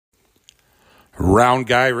Round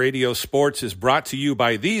Guy Radio Sports is brought to you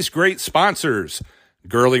by these great sponsors.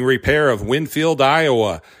 Girling Repair of Winfield,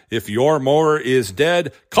 Iowa. If your mower is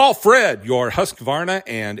dead, call Fred, your Husqvarna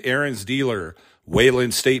and Aaron's dealer.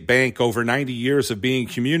 Wayland State Bank, over 90 years of being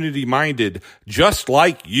community-minded, just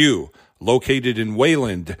like you. Located in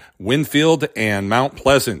Wayland, Winfield, and Mount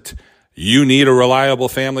Pleasant. You need a reliable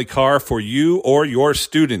family car for you or your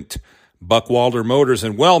student. Buckwalder Motors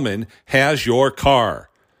in Wellman has your car.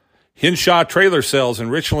 Hinshaw Trailer Sales in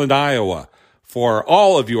Richland, Iowa. For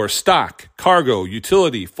all of your stock, cargo,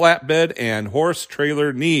 utility, flatbed, and horse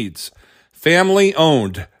trailer needs. Family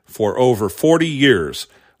owned for over 40 years.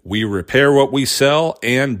 We repair what we sell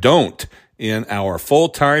and don't in our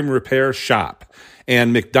full-time repair shop.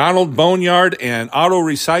 And McDonald Boneyard and Auto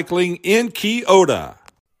Recycling in Keota.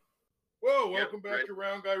 Well, welcome back to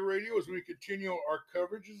Round Guy Radio as we continue our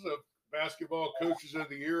coverages of Basketball Coaches of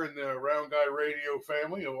the Year in the Round Guy Radio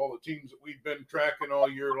family of all the teams that we've been tracking all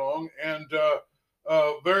year long. And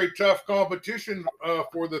very tough competition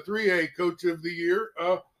for the 3A Coach of the Year.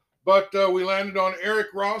 But we landed on Eric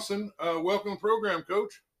Rawson. Welcome to the program,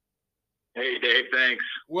 Coach. Hey, Dave, thanks.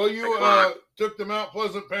 Well, you took the Mount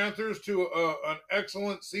Pleasant Panthers to an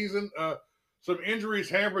excellent season. Some injuries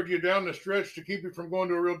hampered you down the stretch to keep you from going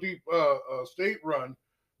to a real deep state run.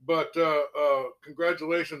 But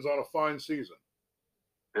congratulations on a fine season.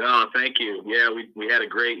 Oh, thank you. Yeah, we had a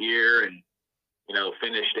great year and,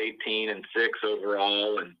 finished 18-6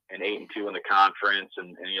 overall and 8-2 in the conference.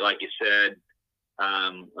 And like you said,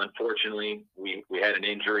 unfortunately, we had an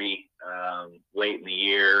injury late in the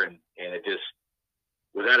year and it just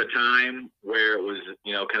was at a time where it was,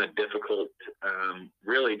 kind of difficult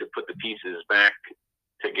really to put the pieces back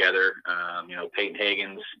together. Peyton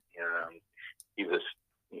Higgins,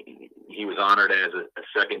 he was honored as a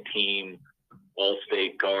second team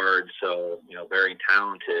all-state guard, so very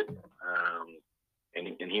talented.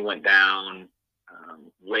 And he went down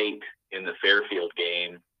late in the Fairfield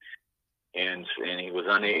game, and he was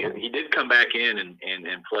unable. He did come back in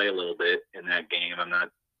and play a little bit in that game. I'm not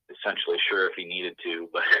essentially sure if he needed to,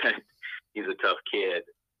 but he's a tough kid.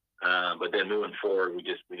 But then moving forward,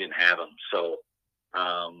 we didn't have him. So.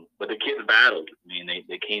 But the kids battled. I mean,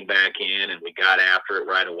 they came back in and we got after it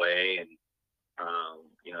right away and,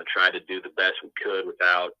 tried to do the best we could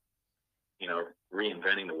without,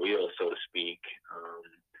 reinventing the wheel, so to speak.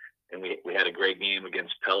 And we had a great game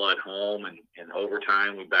against Pella at home and in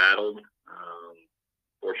overtime we battled.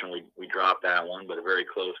 Fortunately, we dropped that one, but a very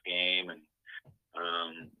close game. And,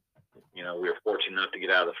 we were fortunate enough to get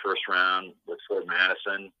out of the first round with Fort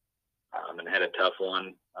Madison. And had a tough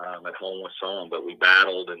one at home with someone, but we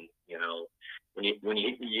battled. And when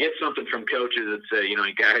you get something from coaches that say, you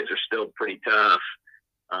guys are still pretty tough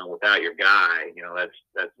without your guy,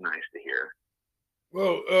 that's nice to hear.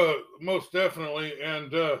 Well, most definitely,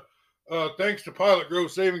 and thanks to Pilot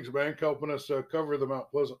Grove Savings Bank helping us cover the Mount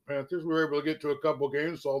Pleasant Panthers, we were able to get to a couple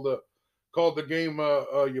games. Called the game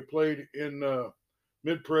you played in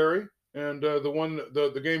Mid Prairie. And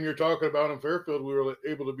the game you're talking about in Fairfield, we were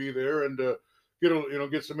able to be there and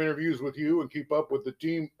get some interviews with you and keep up with the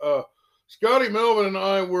team. Scotty Melvin and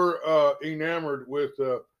I were enamored with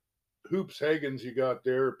Hoops Higgins you got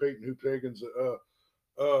there, Peyton Hoops Higgins.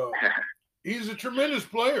 He's a tremendous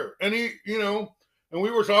player, and and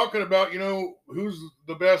we were talking about who's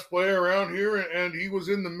the best player around here, and he was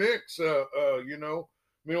in the mix.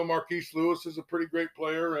 Marquise Lewis is a pretty great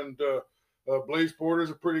player, and Blaze Porter's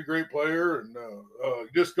a pretty great player, and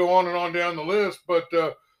just go on and on down the list. But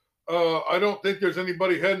I don't think there's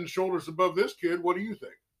anybody head and shoulders above this kid. What do you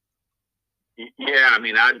think? Yeah, I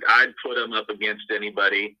mean, I'd put him up against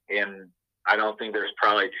anybody, and I don't think there's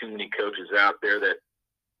probably too many coaches out there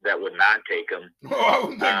that would not take him.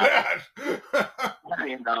 Oh, I wouldn't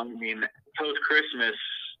think that. Post Christmas,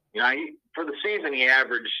 for the season he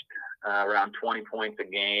averaged around 20 points a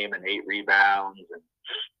game and 8 rebounds and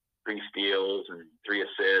 3 steals and 3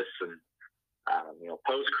 assists. And,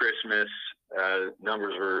 post Christmas,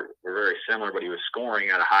 numbers were very similar, but he was scoring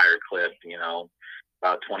at a higher clip,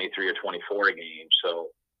 about 23 or 24 a game. So,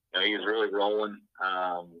 he was really rolling,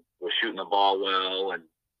 was shooting the ball well, and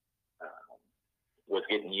was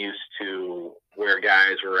getting used to where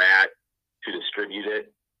guys were at to distribute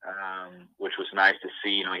it, which was nice to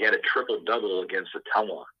see. He had a triple-double against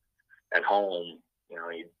Ottumwa at home.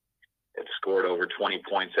 He had scored over 20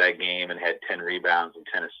 points that game and had 10 rebounds and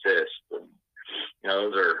 10 assists. And,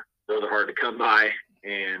 those are hard to come by.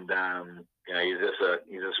 And he's just a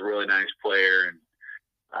really nice player, and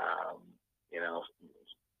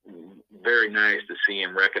very nice to see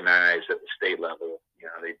him recognized at the state level.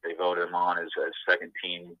 They voted him on as second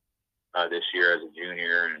team this year as a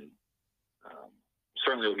junior, and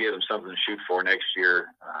certainly will give him something to shoot for next year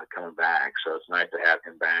coming back. So it's nice to have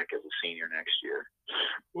him back as a senior next year.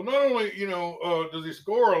 Well, not only, does he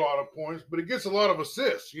score a lot of points, but he gets a lot of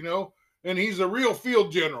assists, and he's a real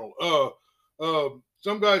field general.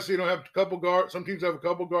 Some guys, have a couple guards. Some teams have a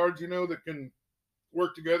couple guards, that can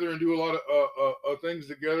work together and do a lot of things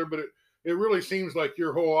together. But it really seems like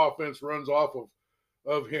your whole offense runs off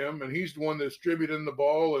of him, and he's the one that's distributing the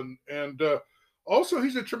ball, and also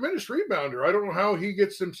he's a tremendous rebounder. I don't know how he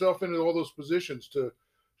gets himself into all those positions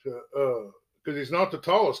because he's not the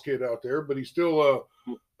tallest kid out there, but he's still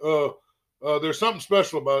there's something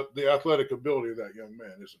special about the athletic ability of that young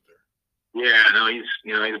man, isn't there? Yeah, no,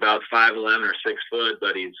 he's about 5'11" or 6 foot,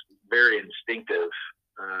 but he's very instinctive,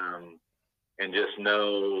 and just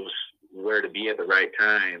knows where to be at the right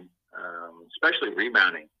time, especially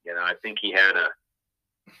rebounding. I think he had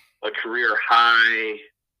a career high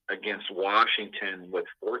against Washington with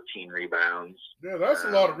 14 rebounds. Yeah, that's a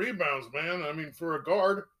lot of rebounds, man. I mean, for a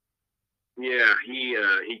guard. Yeah, he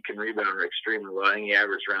can rebound extremely well. I think he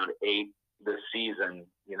averaged around 8 this season,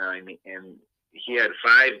 and he had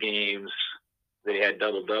 5 games that he had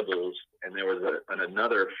double-doubles, and there was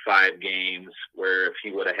another 5 games where if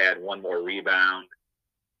he would have had one more rebound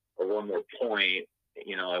or one more point,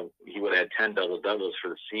 he would have had 10 double-doubles for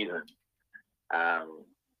the season.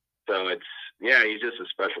 So he's just a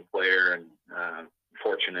special player, and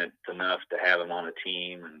fortunate enough to have him on a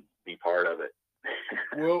team and be part of it.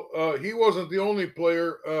 Well, he wasn't the only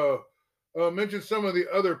player. Mention some of the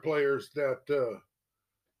other players that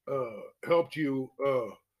helped you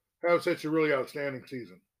have such a really outstanding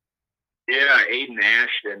season. Yeah, Aiden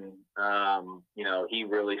Ashton, he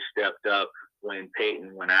really stepped up when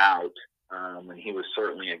Peyton went out, and he was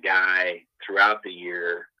certainly a guy throughout the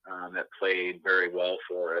year that played very well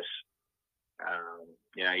for us.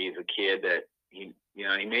 He's a kid that he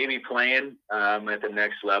may be playing at the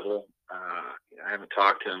next level. I haven't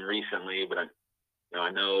talked to him recently, but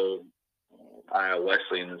I know Iowa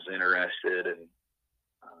Wesleyan is interested, and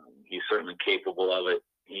he's certainly capable of it.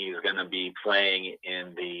 He's going to be playing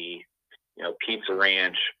in the Pizza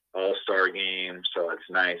Ranch All-Star game, so it's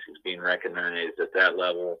nice he's being recognized at that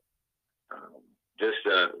level. Just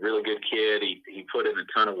a really good kid. He put in a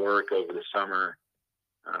ton of work over the summer.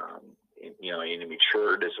 And he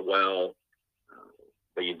matured as well.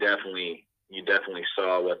 But you definitely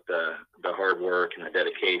saw what the hard work and the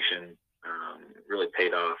dedication really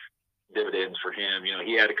paid off dividends for him.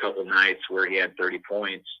 He had a couple nights where he had 30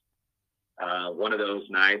 points. One of those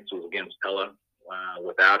nights was against Ella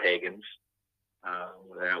without Higgins.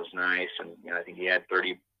 That was nice. And I think he had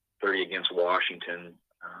 30 against Washington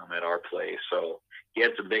at our place. So he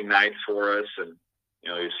had some big nights for us, and he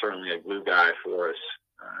was certainly a glue guy for us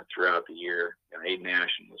throughout the year. Aiden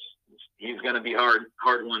Ashton he's going to be hard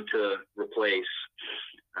one to replace.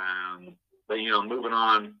 But moving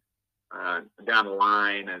on down the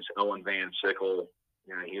line as Owen Van Sickle,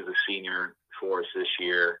 he was a senior for us this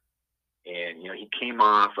year, and he came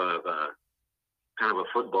off of kind of a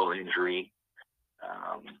football injury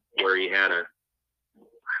where he had it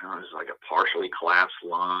was like a partially collapsed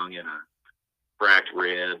lung and a cracked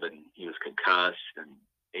rib, and he was concussed, and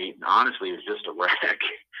honestly, it was just a wreck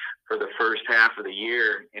for the first half of the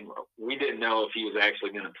year, and we didn't know if he was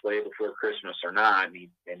actually going to play before Christmas or not, and he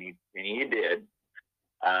did.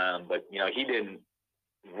 But he didn't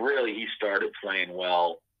really. He started playing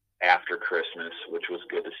well after Christmas, which was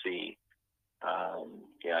good to see.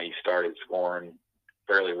 He started scoring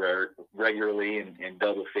fairly regularly in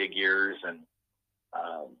double figures, and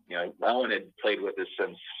Owen had played with us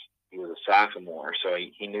since he was a sophomore, so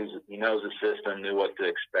he knows the system, knew what to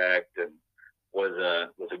expect, and was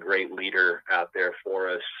a great leader out there for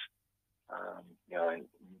us. And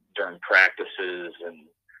during practices and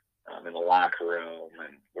in the locker room,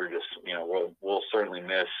 and we're just we'll certainly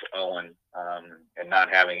miss Owen, and not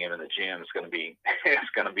having him in the gym is going to be it's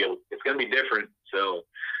going to be different. So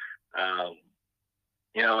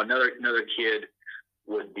another kid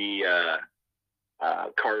would be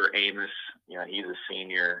Carter Amos. He's a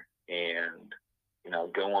senior, and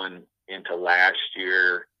going into last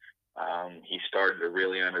year, he started to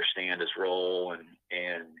really understand his role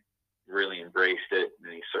and really embraced it,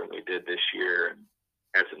 and he certainly did this year, and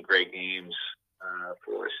had some great games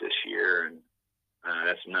for us this year, and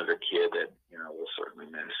that's another kid that we'll certainly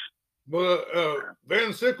miss. But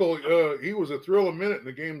Van Sickle, he was a thrill a minute in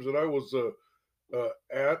the games that I was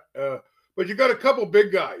at. But you got a couple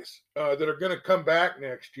big guys that are going to come back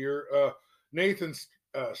next year. Nathan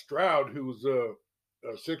Stroud, who's a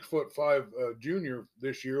 6'5" junior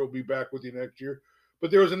this year, will be back with you next year.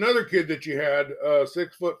 But there was another kid that you had,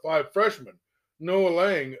 6'5" freshman, Noah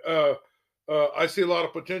Lang. I see a lot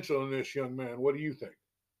of potential in this young man. What do you think?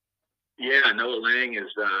 Yeah, Noah Lang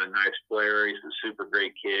is a nice player. He's a super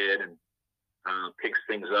great kid and picks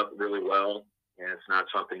things up really well. And it's not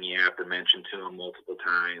something you have to mention to him multiple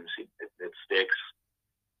times. It sticks.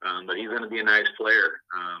 But he's going to be a nice player.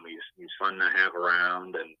 He's fun to have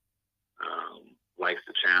around and likes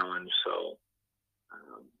the challenge. So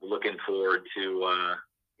looking forward to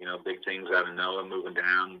big things out of Noah moving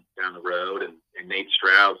down the road. And Nate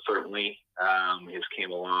Stroud certainly has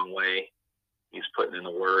came a long way. He's putting in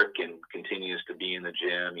the work and continues to be in the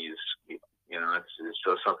gym. It's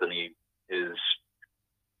just something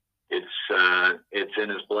it's in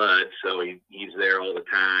his blood. So he's there all the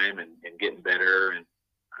time and getting better. And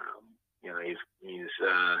he's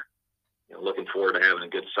looking forward to having a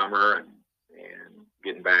good summer and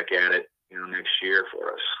getting back at it, next year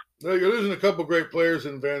for us. No, you're losing a couple great players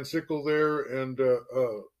in Van Sickle there and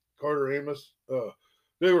Carter Amos.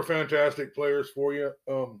 They were fantastic players for you.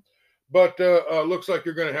 But looks like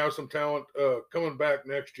you're going to have some talent coming back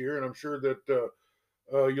next year, and I'm sure that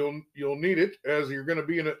you'll need it as you're going to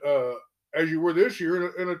be as you were this year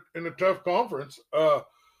in a tough conference.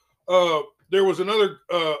 There was another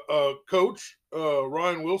coach,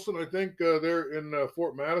 Ryan Wilson, I think, there in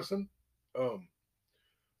Fort Madison.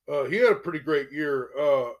 He had a pretty great year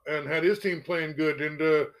and had his team playing good and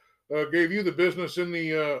gave you the business in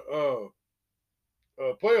the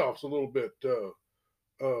playoffs a little bit.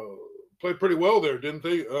 Played pretty well there, didn't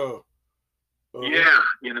they? Yeah,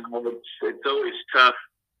 it's always tough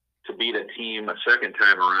to beat a team a second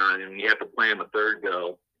time around, and you have to play them a third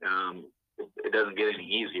go. It doesn't get any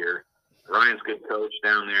easier. Ryan's a good coach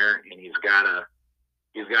down there, and he's got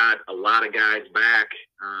a lot of guys back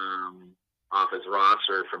off his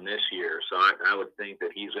roster from this year. So I would think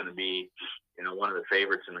that he's going to be, one of the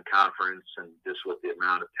favorites in the conference, and just with the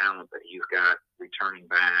amount of talent that he's got returning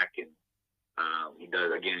back, and he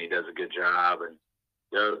does a good job, and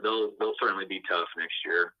they'll certainly be tough next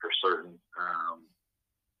year for certain.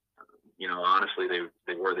 Honestly,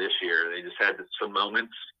 they were this year. They just had some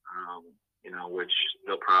moments, which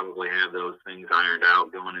they'll probably have those things ironed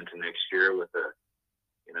out going into next year with a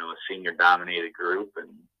senior dominated group, and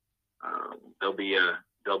they'll be a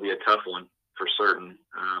tough one for certain.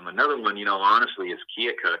 Another one, honestly, is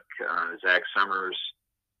Keokuk. Zach Summers,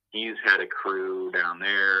 he's had a crew down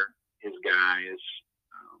there. His guys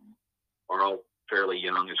are all fairly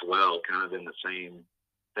young as well, kind of in the same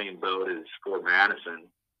boat as Fort Madison.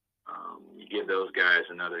 You give those guys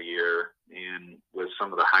another year, and with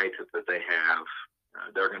some of the height that they have,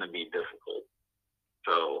 they're going to be difficult.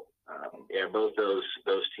 So, both those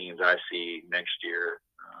teams I see next year.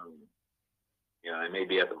 They may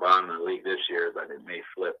be at the bottom of the league this year, but it may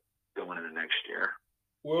flip going into next year.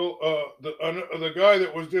 Well, the guy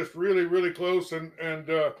that was just really, really close and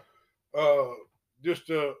just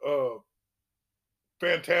a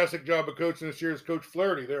fantastic job of coaching this year is Coach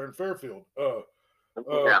Flaherty there in Fairfield. How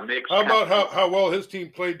about how well his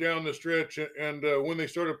team played down the stretch, and when they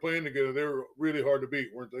started playing together, they were really hard to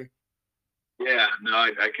beat, weren't they? Yeah, no,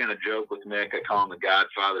 I kind of joke with Nick. I call him the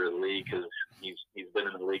godfather of the league because he's been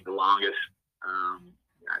in the league the longest.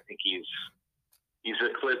 I think he's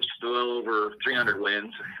eclipsed well over 300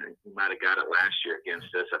 wins. He might have got it last year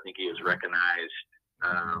against us. I think he was recognized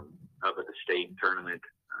up at the state tournament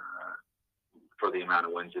for the amount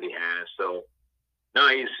of wins that he has. So, no,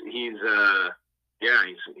 he's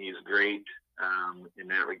great in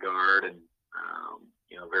that regard, and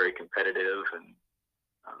very competitive, and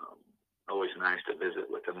always nice to visit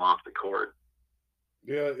with him off the court.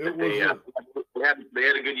 Yeah, they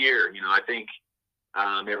had a good year. I think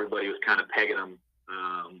everybody was kind of pegging them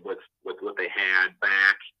with what they had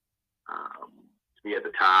back to be at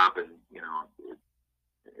the top, and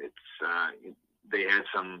they had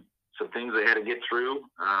some things they had to get through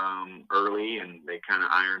early, and they kind of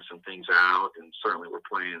ironed some things out, and certainly were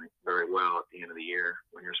playing very well at the end of the year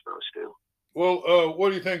when you're supposed to. Well, what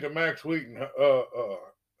do you think of Max Wheaton?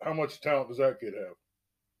 How much talent does that kid have?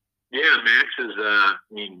 Yeah, Max is,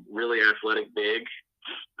 really athletic, big,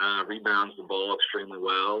 rebounds the ball extremely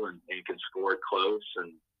well, and can score it close,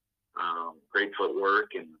 and great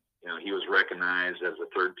footwork. And, he was recognized as a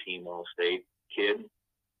third-team All-State kid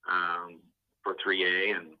for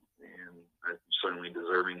 3A, and certainly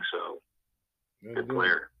deserving. So, good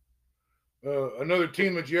player. Another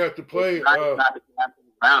team that you have to play.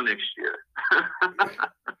 Around next year.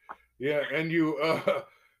 Yeah, and you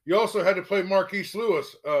also had to play Marquise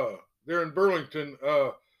Lewis there in Burlington.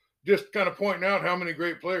 Just kind of pointing out how many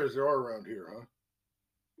great players there are around here, huh?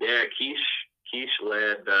 Yeah, Keish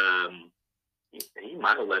led. He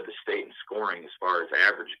might have led the state in scoring as far as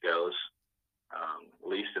average goes. at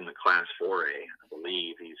least in the Class 4A, I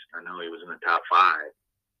believe. I know he was in the top 5.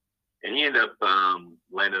 And he ended up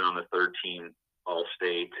landing on the third team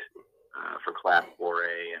All-State for Class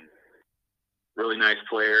 4A, and really nice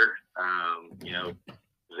player.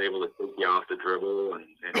 Was able to take you off the dribble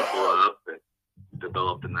and pull up and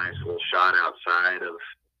developed a nice little shot outside of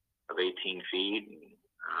 18 feet. And,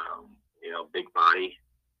 big body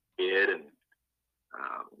kid. And,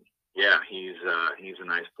 he's a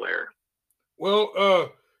nice player.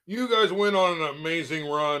 Well, you guys went on an amazing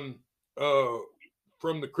run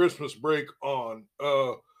from the Christmas break on.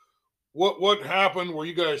 What happened where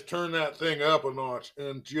you guys turned that thing up a notch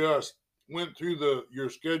and just went through your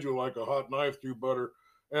schedule like a hot knife through butter,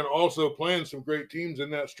 and also playing some great teams in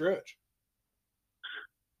that stretch?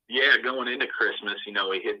 Yeah, going into Christmas,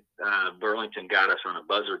 we hit Burlington got us on a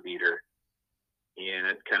buzzer beater, and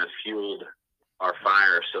it kind of fueled our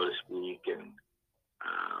fire, so to speak, and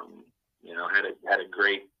had a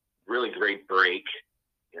really great break.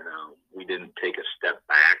 We didn't take a step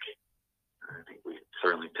back. I think we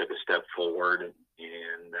certainly took a step forward, and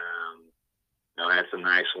had some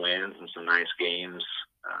nice wins and some nice games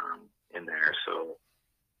in there. So,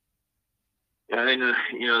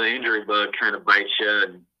 the injury bug kind of bites you,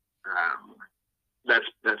 and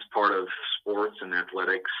that's part of sports and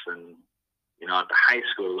athletics. And at the high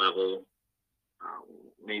school level,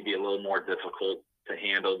 maybe a little more difficult to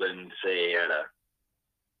handle than, say, at a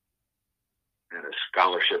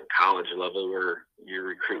scholarship college level where you're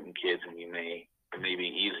recruiting kids, and it may be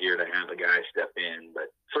easier to have a guy step in.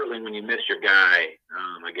 But certainly when you miss your guy,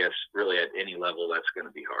 I guess really at any level, that's going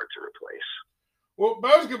to be hard to replace. Well,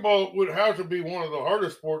 basketball would have to be one of the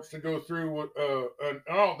hardest sports to go through. And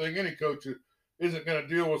I don't think any coach isn't going to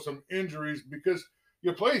deal with some injuries, because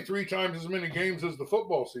you play 3 times as many games as the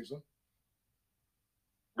football season.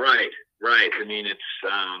 Right. I mean, it's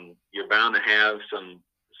you're bound to have some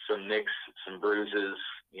nicks, some bruises.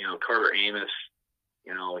 Carter Amos,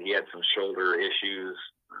 he had some shoulder issues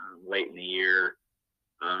late in the year.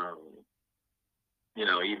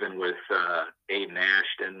 Even with Aiden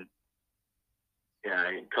Ashton,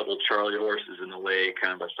 a couple Charlie horses in the leg,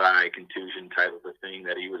 kind of a thigh contusion type of a thing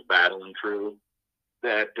that he was battling through.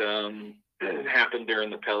 That happened during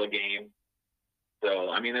the Pella game. So,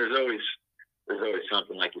 I mean, there's always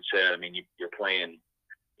something, like you said. I mean, you're playing,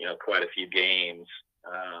 quite a few games.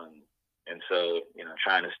 And so,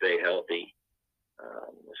 trying to stay healthy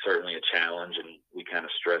is certainly a challenge. And we kind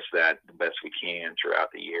of stress that the best we can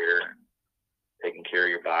throughout the year, and taking care of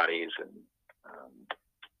your bodies and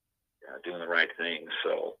doing the right things.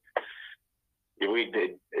 So we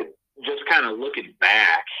did it, just kind of looking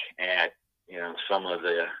back at, some of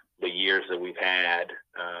the years that we've had,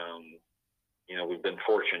 we've been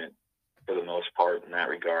fortunate for the most part in that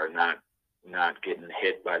regard, not getting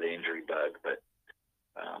hit by the injury bug. But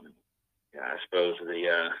I suppose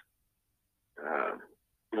the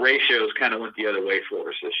ratios kind of went the other way for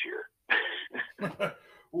us this year.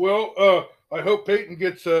 Well, I hope Peyton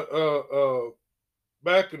gets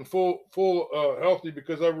back and full healthy,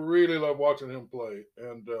 because I really love watching him play.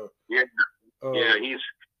 And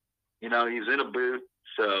he's in a boot,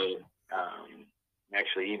 so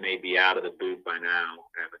actually he may be out of the boot by now.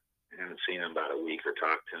 I haven't seen him about a week or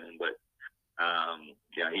talked to him, but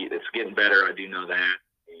it's getting better. I do know that.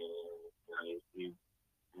 And, he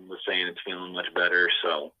was saying it's feeling much better,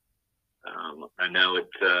 so I know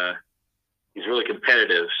he's really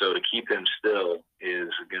competitive, so to keep him still is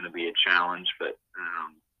going to be a challenge. But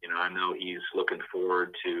I know he's looking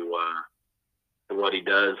forward to what he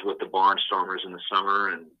does with the Barnstormers in the summer,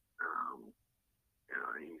 and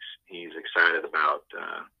he's excited about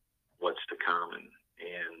what's to come and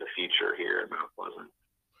the future here at Mount Pleasant.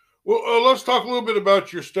 Well, let's talk a little bit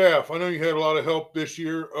about your staff. I know you had a lot of help this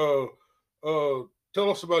year. Tell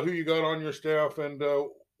us about who you got on your staff, and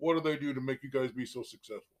what do they do to make you guys be so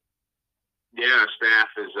successful? Yeah, our staff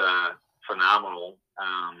is phenomenal.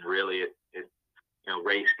 Really,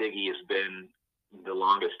 Ray Stiggy has been the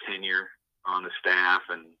longest tenure on the staff,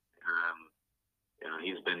 and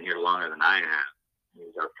he's been here longer than I have.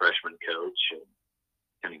 He's our freshman coach, and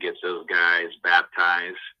kind of gets those guys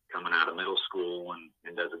baptized coming out of middle school,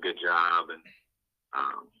 and does a good job. And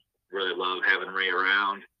really love having Ray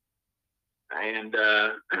around. And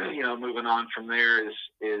moving on from there is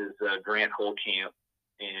Grant Holcamp,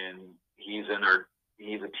 and he's a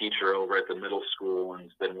teacher over at the middle school and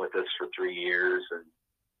has been with us for 3 years. And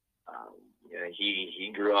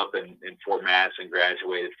he grew up in Fort Madison,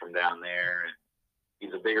 graduated from down there, and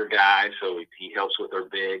he's a bigger guy, so he helps with our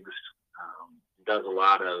bigs. Does a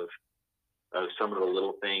lot of some of the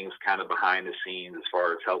little things kind of behind the scenes as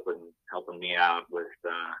far as helping me out with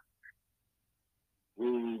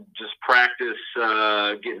just practice,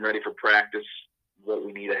 getting ready for practice, what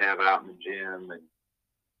we need to have out in the gym, and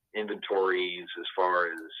inventories as far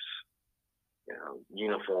as,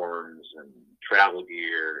 uniforms and travel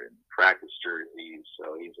gear and practice jerseys.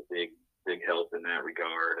 So he's a big help in that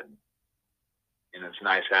regard. And it's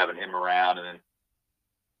nice having him around.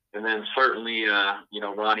 And then certainly,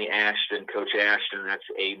 Ronnie Ashton, Coach Ashton, that's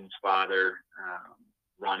Aiden's father.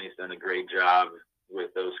 Ronnie's done a great job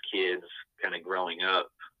with those kids kind of growing up,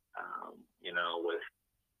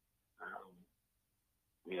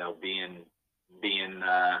 being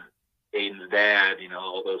Aiden's dad,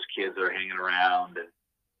 all those kids are hanging around, and,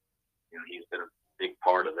 he's been a big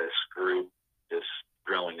part of this group just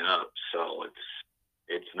growing up. So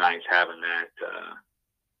it's nice having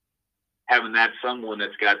that someone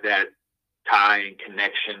that's got that tie and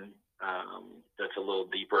connection, that's a little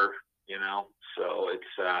deeper, so it's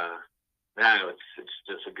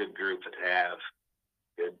just a good group to have.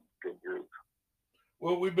 Good group.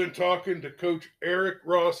 Well, we've been talking to Coach Eric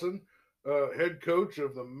Rawson, head coach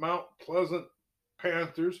of the Mount Pleasant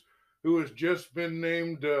Panthers, who has just been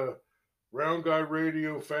named Round Guy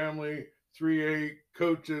Radio Family 3A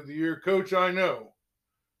Coach of the Year. Coach, I know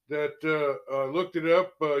that looked it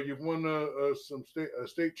up. You've won a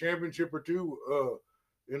state championship or two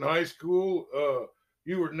in high school.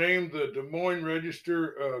 You were named the Des Moines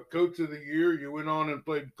Register Coach of the Year. You went on and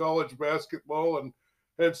played college basketball and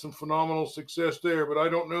had some phenomenal success there. But I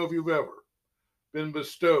don't know if you've ever been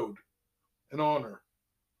bestowed an honor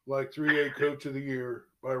like 3A Coach of the Year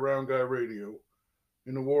by Round Guy Radio,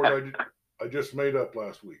 an award I just made up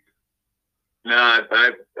last week. No,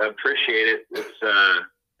 I appreciate it.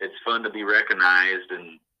 It's fun to be recognized,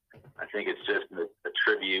 and I think it's just a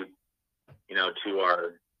tribute,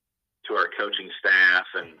 to our coaching staff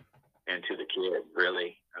and to the kids,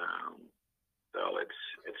 really. So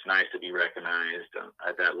it's nice to be recognized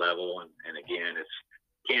at that level, and again,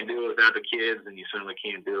 can't do it without the kids, and you certainly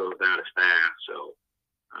can't do it without a staff. So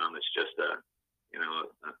it's just a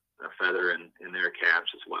feather in their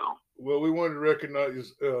caps as well. Well, we wanted to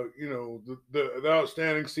recognize, the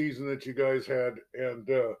outstanding season that you guys had, and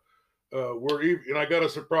and I got a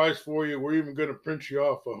surprise for you. We're even going to print you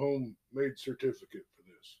off a homemade certificate for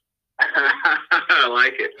this. I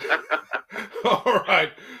like it. All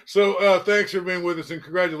right. So thanks for being with us, and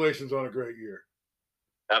congratulations on a great year.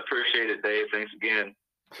 I appreciate it, Dave. Thanks again.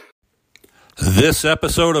 This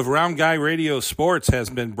episode of Round Guy Radio Sports has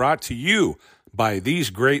been brought to you by these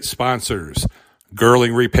great sponsors.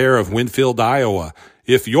 Girling Repair of Winfield, Iowa.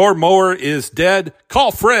 If your mower is dead,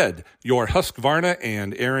 call Fred, your Husqvarna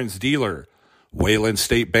and Aaron's dealer. Wayland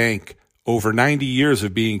State Bank. Over 90 years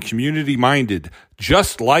of being community-minded,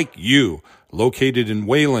 just like you. Located in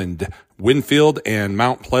Wayland, Winfield, and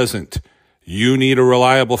Mount Pleasant. You need a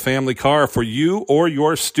reliable family car for you or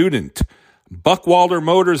your student. Buckwalder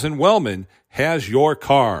Motors in Wellman has your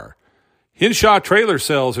car. Hinshaw Trailer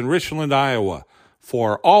Sales in Richland, Iowa.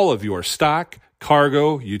 For all of your stock,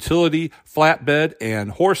 cargo, utility, flatbed,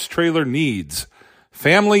 and horse trailer needs.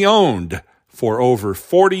 Family owned for over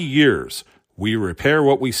 40 years. We repair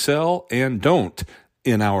what we sell and don't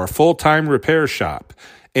in our full-time repair shop.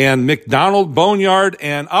 And McDonald Boneyard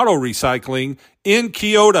and Auto Recycling in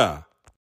Keota.